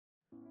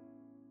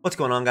What's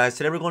going on, guys?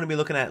 Today we're going to be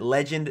looking at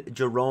legend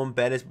Jerome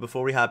Bettis.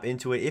 Before we hop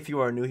into it, if you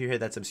are new here,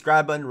 hit that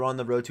subscribe button. We're on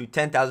the road to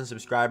 10,000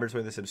 subscribers.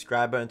 Hit the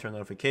subscribe button, turn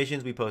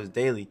notifications. We post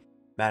daily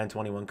Madden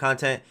 21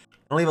 content.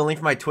 I'll leave a link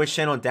for my Twitch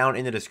channel down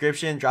in the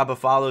description. Drop a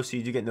follow so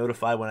you do get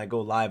notified when I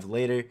go live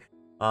later.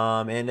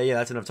 Yeah,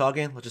 that's enough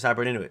talking. Let's just hop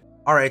right into it.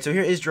 Alright, so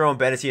here is Jerome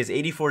Bettis. He has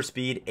 84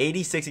 speed,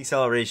 86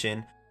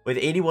 acceleration, with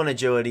 81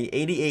 agility,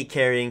 88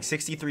 carrying,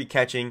 63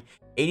 catching,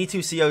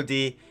 82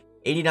 COD,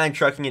 89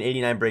 trucking, and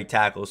 89 break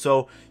tackle.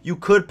 So you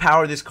could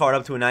power this card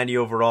up to a 90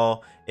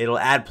 overall. It'll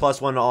add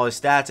 +1 to all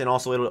his stats, and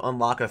also it'll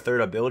unlock a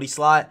third ability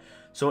slot.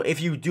 So if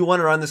you do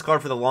want to run this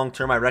card for the long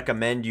term, I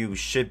recommend you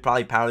should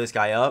probably power this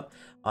guy up.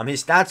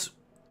 His stats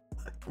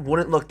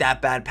wouldn't look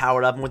that bad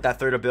powered up, and with that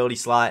third ability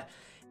slot,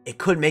 it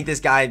could make this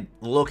guy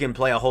look and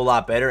play a whole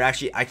lot better.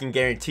 Actually, I can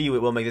guarantee you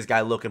it will make this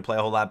guy look and play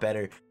a whole lot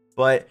better.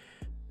 But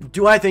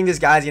do I think this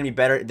guy's going to be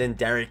better than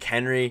Derrick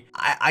Henry?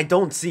 I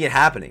don't see it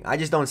happening. I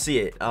just don't see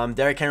it.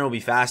 Derrick Henry will be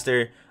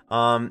faster.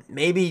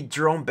 Maybe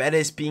Jerome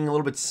Bettis being a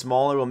little bit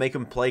smaller will make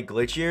him play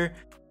glitchier.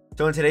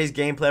 So in today's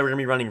gameplay, we're going to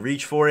be running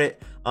reach for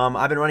it.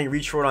 I've been running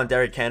reach for it on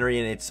Derrick Henry,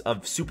 and it's a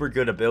super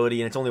good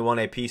ability, and it's only 1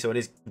 AP, so it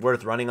is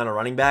worth running on a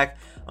running back.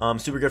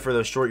 Super good for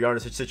those short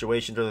yardage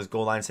situations or those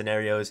goal line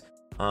scenarios.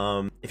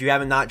 If you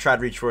haven't not tried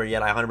reach for it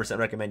yet, I 100%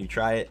 recommend you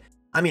try it.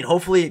 I mean,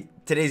 hopefully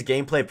today's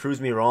gameplay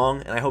proves me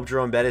wrong, and I hope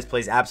Jerome Bettis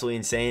plays absolutely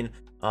insane.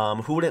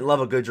 Who wouldn't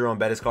love a good Jerome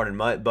Bettis card in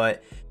MUT?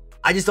 But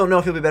I just don't know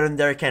if he'll be better than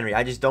Derrick Henry.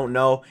 I just don't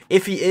know.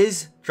 If he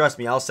is, trust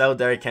me, I'll sell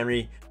Derrick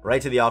Henry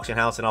right to the auction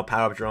house, and I'll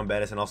power up Jerome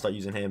Bettis, and I'll start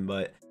using him.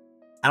 But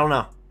I don't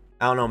know.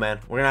 I don't know, man.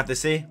 We're going to have to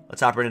see.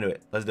 Let's hop right into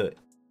it. Let's do it.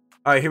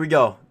 All right, here we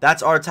go.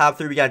 That's our top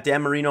 3. We got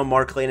Dan Marino,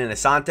 Mark Clayton, and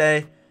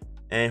Asante.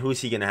 And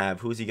who's he going to have?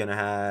 Who's he going to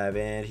have?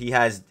 And he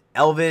has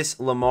Elvis,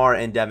 Lamar,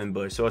 and Devin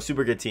Bush. So a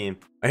super good team.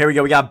 All right, here we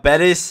go. We got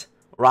Bettis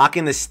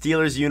rocking the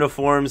Steelers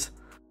uniforms,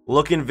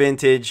 looking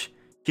vintage.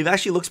 He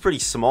actually looks pretty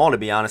small, to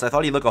be honest. I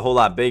thought he'd look a whole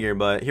lot bigger,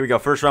 but here we go.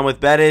 First run with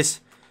Bettis,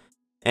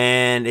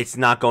 and it's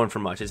not going for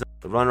much. It's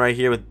not. Run right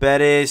here with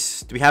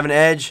Bettis. Do we have an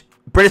edge?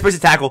 Bettis breaks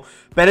the tackle.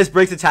 Bettis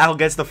breaks the tackle,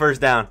 gets the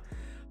first down.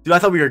 Dude, I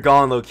thought we were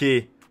gone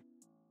low-key.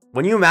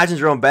 When you imagine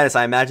Jerome Bettis,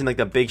 I imagine like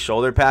the big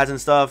shoulder pads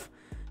and stuff.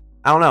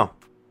 I don't know.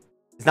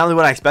 It's not really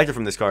what I expected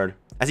from this card.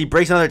 As he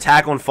breaks another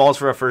tackle and falls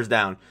for a first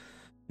down.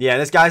 Yeah,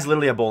 this guy's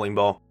literally a bowling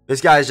ball.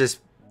 This guy's just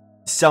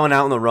selling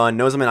out on the run.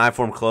 Knows I'm in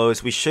I-form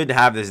close. We should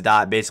have this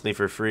dot basically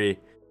for free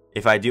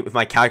if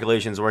my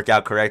calculations work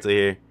out correctly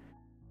here.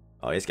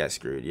 Oh, this guy's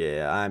screwed.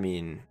 Yeah, I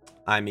mean,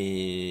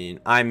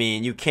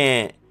 you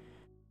can't.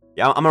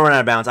 Yeah, I'm gonna run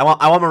out of bounds. I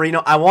want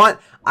Marino. I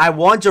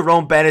want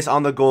Jerome Bettis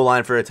on the goal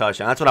line for a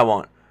touchdown. That's what I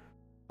want.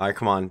 All right,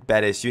 come on,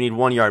 Bettis. You need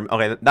 1 yard.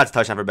 Okay, that's a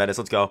touchdown for Bettis.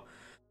 Let's go.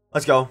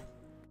 Let's go.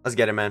 Let's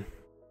get it, man.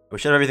 We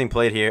should have everything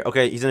played here.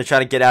 Okay, he's gonna try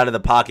to get out of the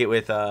pocket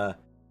with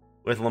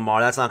Lamar.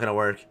 That's not gonna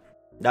work.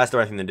 That's the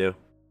right thing to do.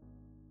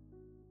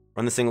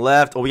 Run this thing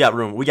left. Oh, we got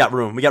room. We got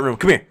room. We got room.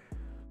 Come here.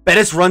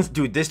 Bettis runs.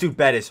 Dude, this dude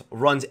Bettis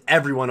runs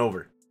everyone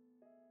over.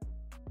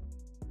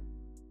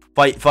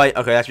 Fight. Okay,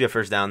 that should be a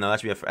first down, though.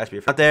 That should be a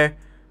first out there.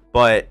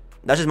 But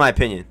that's just my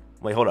opinion.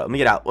 Wait, hold up. Let me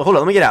get out. Hold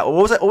up. Let me get out.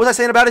 What was I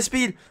saying about his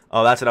speed?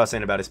 Oh, that's what I was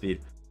saying about his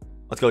speed.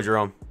 Let's go,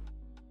 Jerome.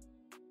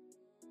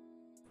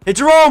 Hey,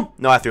 Jerome!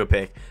 No, I threw a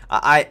pick.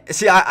 I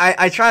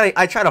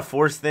try to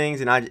force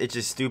things, and it's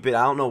just stupid.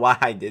 I don't know why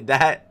I did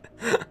that.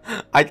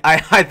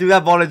 I threw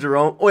that ball to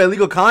Jerome. Oh,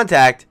 illegal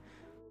contact.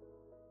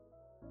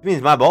 You mean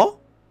it's my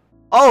ball?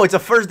 Oh, it's a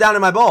first down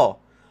in my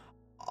ball.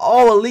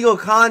 Oh, illegal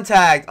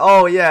contact.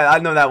 Oh, yeah, I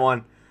know that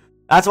one.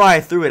 That's why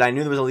I threw it. I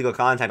knew there was illegal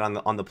contact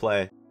on the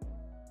play.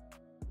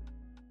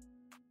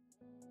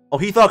 Oh,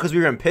 he thought because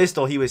we were in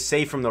pistol, he was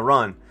safe from the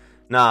run.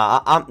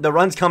 Nah, the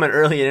run's coming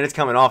early, and it's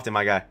coming often,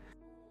 my guy.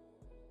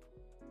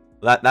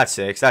 That's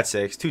 6. That's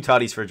 6. 2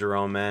 tutties for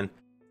Jerome, man.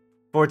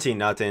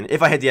 14-0.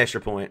 If I hit the extra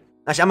point.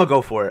 Actually, I'm going to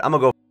go for it. I'm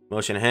going to go.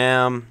 Motion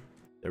ham.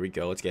 There we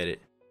go. Let's get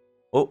it.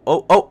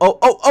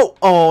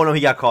 Oh, no,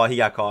 he got caught. He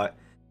got caught.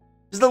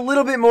 Just a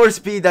little bit more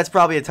speed. That's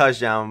probably a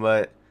touchdown,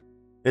 but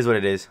it is what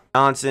it is.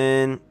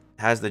 Johnson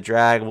has the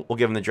drag. We'll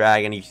give him the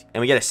drag, and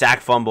we get a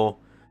sack fumble.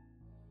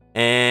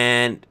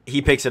 And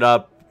he picks it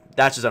up.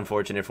 That's just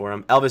unfortunate for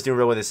him. Elvis doing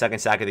real with his second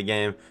sack of the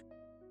game.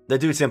 The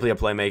dude's simply a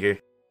playmaker.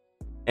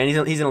 And he's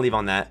going to leave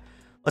on that.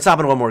 Let's hop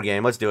into one more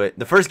game. Let's do it.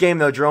 The first game,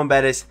 though, Jerome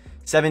Bettis,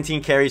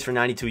 17 carries for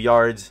 92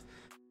 yards.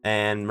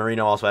 And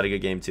Marino also had a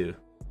good game, too.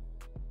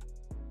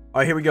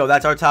 All right, here we go.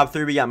 That's our top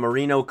 3. We got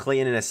Marino,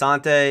 Clayton, and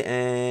Asante.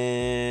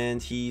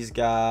 And he's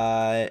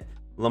got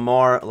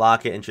Lamar,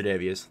 Lockett, and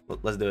Tre'Davious.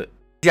 Let's do it.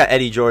 He's got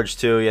Eddie George,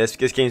 too. Yeah,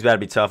 this game's about to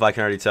be tough. I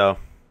can already tell.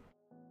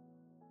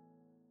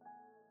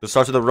 So it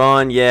starts with the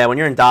run. Yeah, when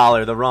you're in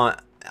dollar, the run,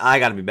 I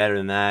got to be better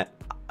than that.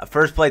 A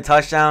first play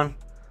touchdown.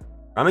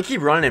 I'm going to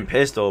keep running in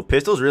pistol.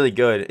 Pistol's really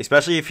good,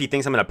 especially if he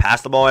thinks I'm going to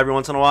pass the ball every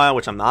once in a while,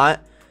 which I'm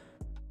not.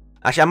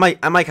 Actually,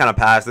 I might kind of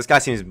pass. This guy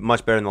seems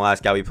much better than the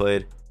last guy we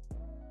played.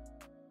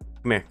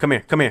 Come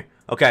here.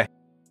 Okay.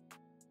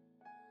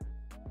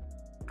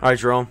 All right,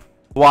 Jerome.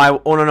 Why?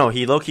 Oh, no.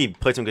 He low-key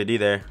played some good D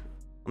there.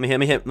 Let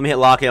me hit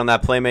Lockett on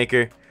that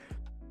playmaker.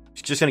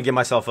 Just going to get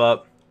myself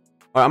up.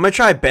 All right, I'm going to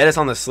try Bettis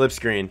on the slip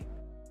screen.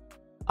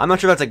 I'm not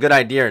sure if that's a good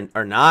idea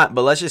or not,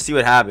 but let's just see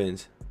what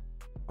happens.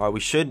 All right, we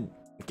should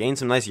gain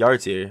some nice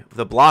yards here. If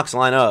the blocks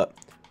line up,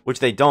 which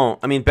they don't.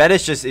 I mean,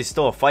 Bettis just is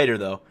still a fighter,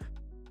 though.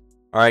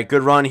 All right,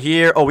 good run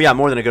here. Oh, we got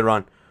more than a good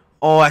run.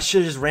 Oh, I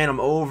should have just ran him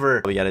over.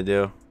 What we got to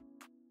do?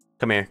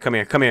 Come here, come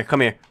here, come here,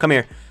 come here, come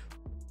here.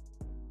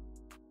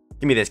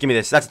 Give me this, give me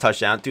this. That's a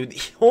touchdown. Dude,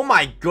 oh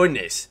my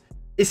goodness.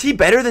 Is he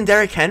better than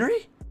Derrick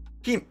Henry?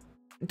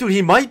 Dude,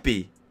 he might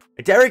be.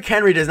 Derrick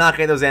Henry does not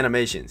get those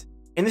animations.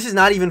 And this is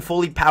not even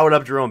fully powered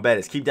up Jerome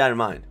Bettis. Keep that in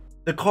mind.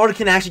 The card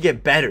can actually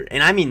get better,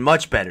 and I mean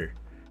much better.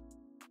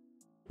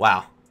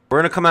 Wow. We're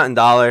going to come out in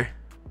dollar.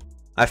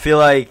 I feel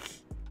like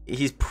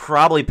he's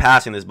probably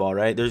passing this ball,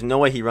 right? There's no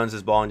way he runs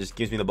this ball and just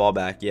gives me the ball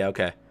back. Yeah,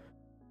 okay.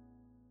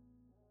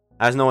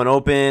 Has no one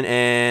open,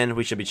 and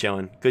we should be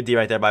chilling. Good D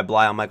right there by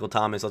Bly on Michael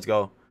Thomas. Let's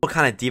go. What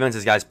kind of defense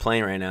this guy's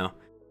playing right now?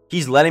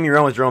 He's letting me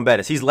run with Jerome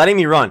Bettis. He's letting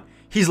me run.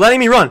 He's letting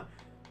me run.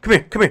 Come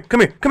here, come here, come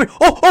here, come here.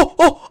 Oh, oh,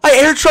 oh, I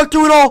air trucked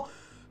through it all.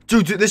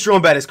 Dude, this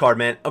Jerome Bettis card,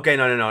 man. Okay,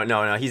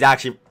 no. He's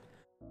actually...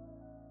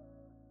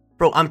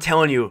 Bro, I'm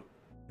telling you,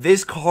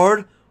 this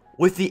card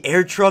with the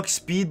air truck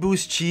speed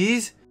boost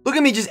cheese. Look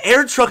at me just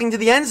air trucking to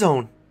the end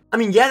zone. I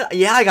mean, yeah,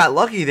 I got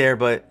lucky there,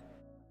 but...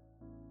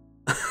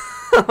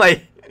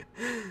 like...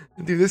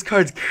 Dude, this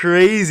card's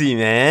crazy,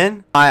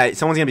 man. Alright,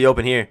 someone's gonna be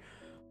open here.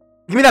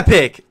 Give me that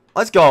pick.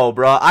 Let's go,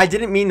 bro. I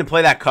didn't mean to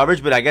play that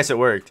coverage, but I guess it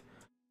worked.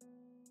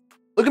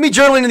 Look at me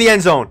journaling in the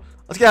end zone.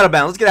 Let's get out of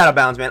bounds. Let's get out of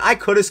bounds, man. I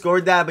could have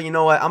scored that, but you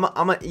know what? I'm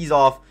gonna ease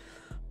off.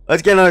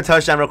 Let's get another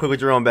touchdown real quick with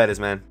Jerome Bettis,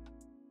 man.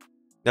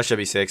 That should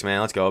be 6, man.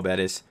 Let's go,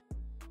 Bettis.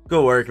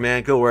 Good work,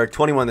 man. Good work.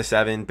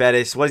 21-7.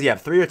 Bettis. What does he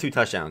have? 3 or 2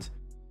 touchdowns?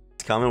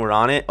 It's coming. We're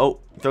on it.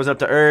 Oh, throws it up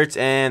to Ertz,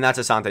 and that's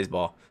Asante's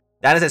ball.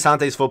 That is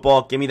Asante's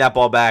football. Give me that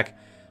ball back.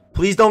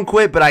 Please don't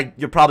quit, but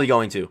you're probably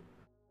going to.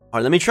 All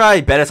right, let me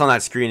try Bettis on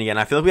that screen again.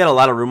 I feel like we had a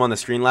lot of room on the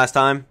screen last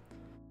time.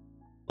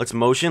 Let's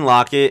motion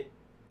lock it.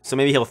 So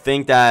maybe he'll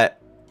think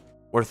that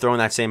we're throwing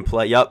that same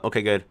play. Yup.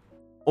 Okay, good.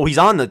 Oh, he's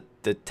on the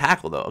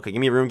tackle, though. Okay, give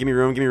me room, give me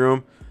room, give me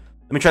room.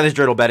 Let me try this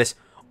Dirtle Bettis.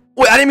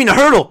 Wait, I didn't mean to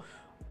hurdle.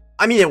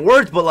 I mean, it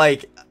worked, but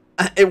like...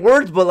 It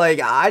worked, but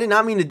like, I did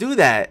not mean to do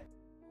that.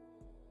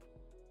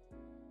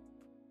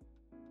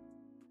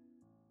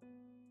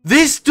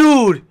 This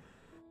dude...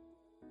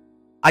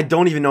 I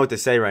don't even know what to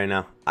say right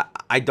now.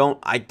 I don't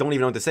even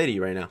know what to say to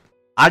you right now.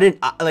 I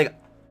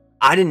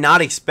did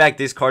not expect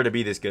this card to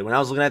be this good. When I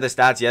was looking at the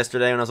stats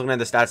yesterday, when I was looking at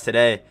the stats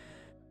today,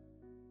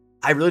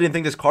 I really didn't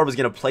think this card was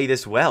going to play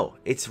this well.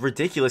 It's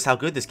ridiculous how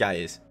good this guy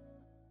is.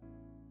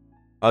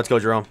 Oh, let's go,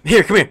 Jerome.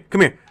 Here, come here, come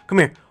here, come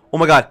here. Oh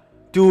my God.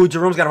 Dude,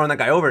 Jerome's got to run that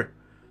guy over.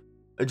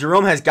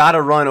 Jerome has got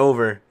to run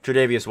over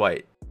Tre'Davious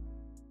White.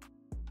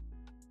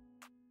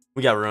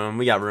 We got room.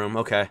 We got room.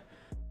 Okay.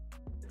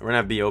 We're going to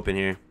have B open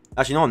here.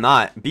 Actually, no, I'm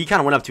not. B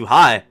kind of went up too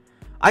high.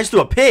 I just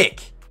threw a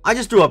pick. I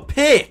just threw a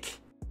pick.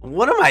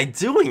 What am I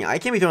doing? I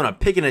can't be throwing a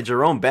pick in a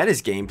Jerome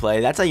Bettis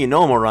gameplay. That's how you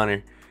know I'm a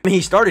runner. I mean,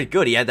 he started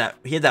good. He had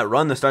that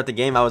run to start the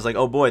game. I was like,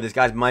 oh boy, this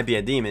guy might be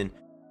a demon.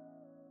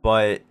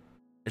 But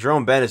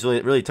Jerome Bettis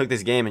really took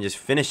this game and just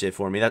finished it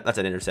for me. That's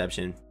an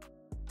interception.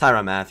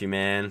 Tyrann Mathieu,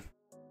 man.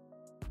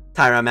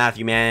 Tyrann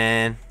Mathieu,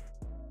 man.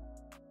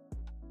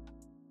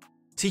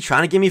 Is he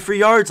trying to give me free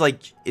yards? Like,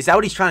 is that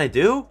what he's trying to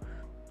do?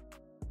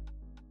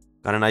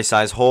 Got a nice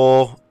size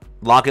hole.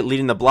 Lockett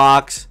leading the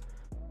blocks.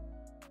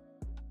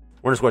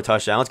 We're going to score a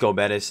touchdown. Let's go,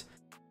 Bettis.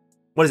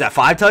 What is that,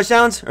 5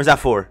 touchdowns? Or is that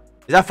 4?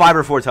 Is that 5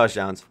 or 4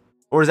 touchdowns?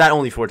 Or is that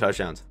only 4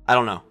 touchdowns? I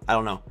don't know. I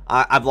don't know.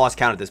 I've lost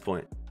count at this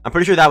point. I'm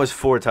pretty sure that was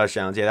 4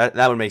 touchdowns. Yeah,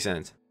 that would make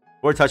sense.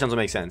 4 touchdowns would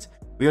make sense.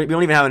 We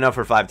don't even have enough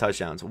for 5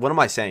 touchdowns. What am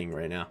I saying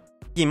right now?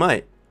 He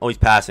might. Oh, he's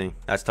passing.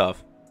 That's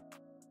tough.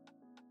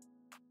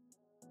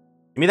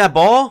 Give me that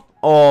ball.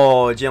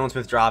 Oh, Jalen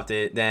Smith dropped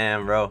it.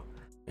 Damn, bro.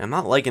 I'm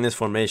not liking this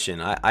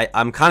formation.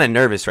 I'm kind of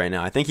nervous right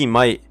now. I think he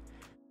might.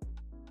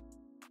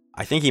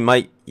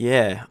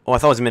 Yeah. Oh, I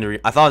thought it was going to be.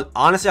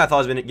 Honestly, I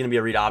thought it was going to be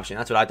a read option.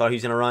 That's what I thought he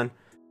was going to run.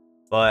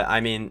 But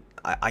I mean,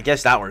 I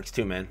guess that works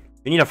too, man.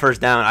 If you need a first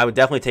down, I would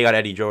definitely take out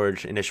Eddie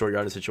George in a short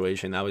yardage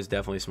situation. That was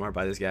definitely smart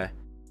by this guy.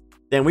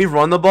 Then we've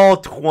run the ball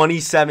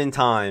 27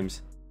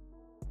 times.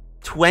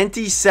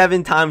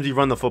 27 times we've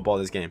run the football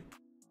this game.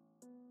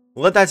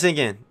 Let that sink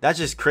in. That's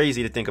just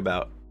crazy to think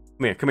about.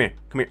 Come here, come here,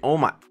 come here. Oh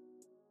my.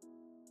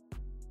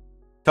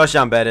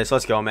 Touchdown, Bettis.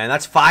 Let's go, man.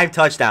 That's 5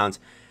 touchdowns.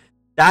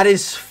 That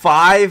is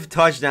 5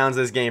 touchdowns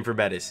this game for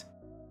Bettis.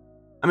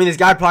 I mean, this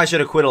guy probably should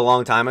have quit a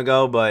long time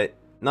ago, but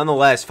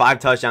nonetheless, 5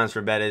 touchdowns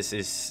for Bettis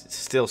is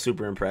still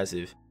super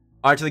impressive.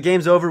 All right, so the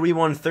game's over. We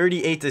won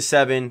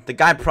 38-7. The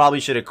guy probably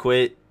should have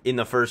quit in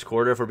the first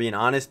quarter, if we're being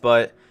honest,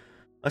 but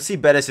let's see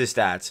Bettis'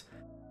 stats.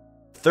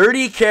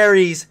 30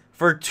 carries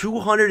for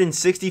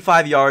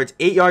 265 yards,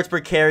 8 yards per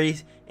carry,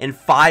 and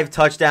 5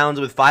 touchdowns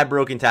with 5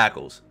 broken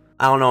tackles.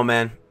 I don't know,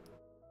 man.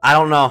 I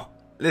don't know.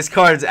 This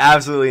card's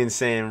absolutely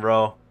insane,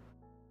 bro.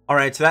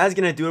 Alright, so that's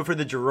going to do it for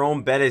the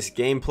Jerome Bettis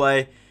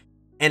gameplay.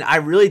 And I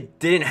really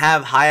didn't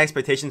have high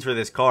expectations for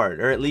this card.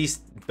 Or at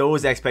least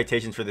those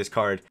expectations for this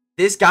card.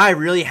 This guy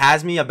really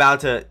has me about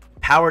to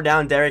power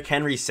down Derrick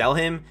Henry, sell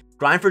him,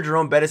 grind for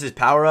Jerome Bettis'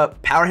 power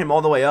up, power him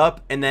all the way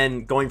up, and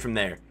then going from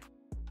there.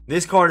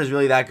 This card is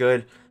really that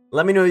good.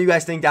 Let me know what you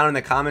guys think down in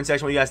the comment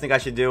section, what you guys think I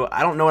should do.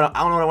 I don't know what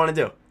I want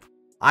to do.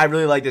 I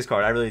really like this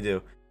card. I really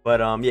do. But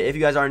yeah, if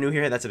you guys are new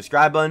here, hit that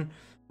subscribe button.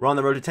 We're on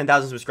the road to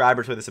 10,000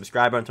 subscribers with the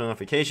subscribe button, turn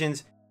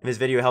notifications. If this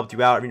video helped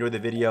you out, if you enjoyed the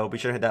video, be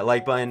sure to hit that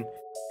like button.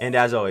 And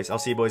as always, I'll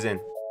see you boys in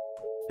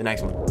the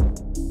next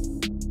one.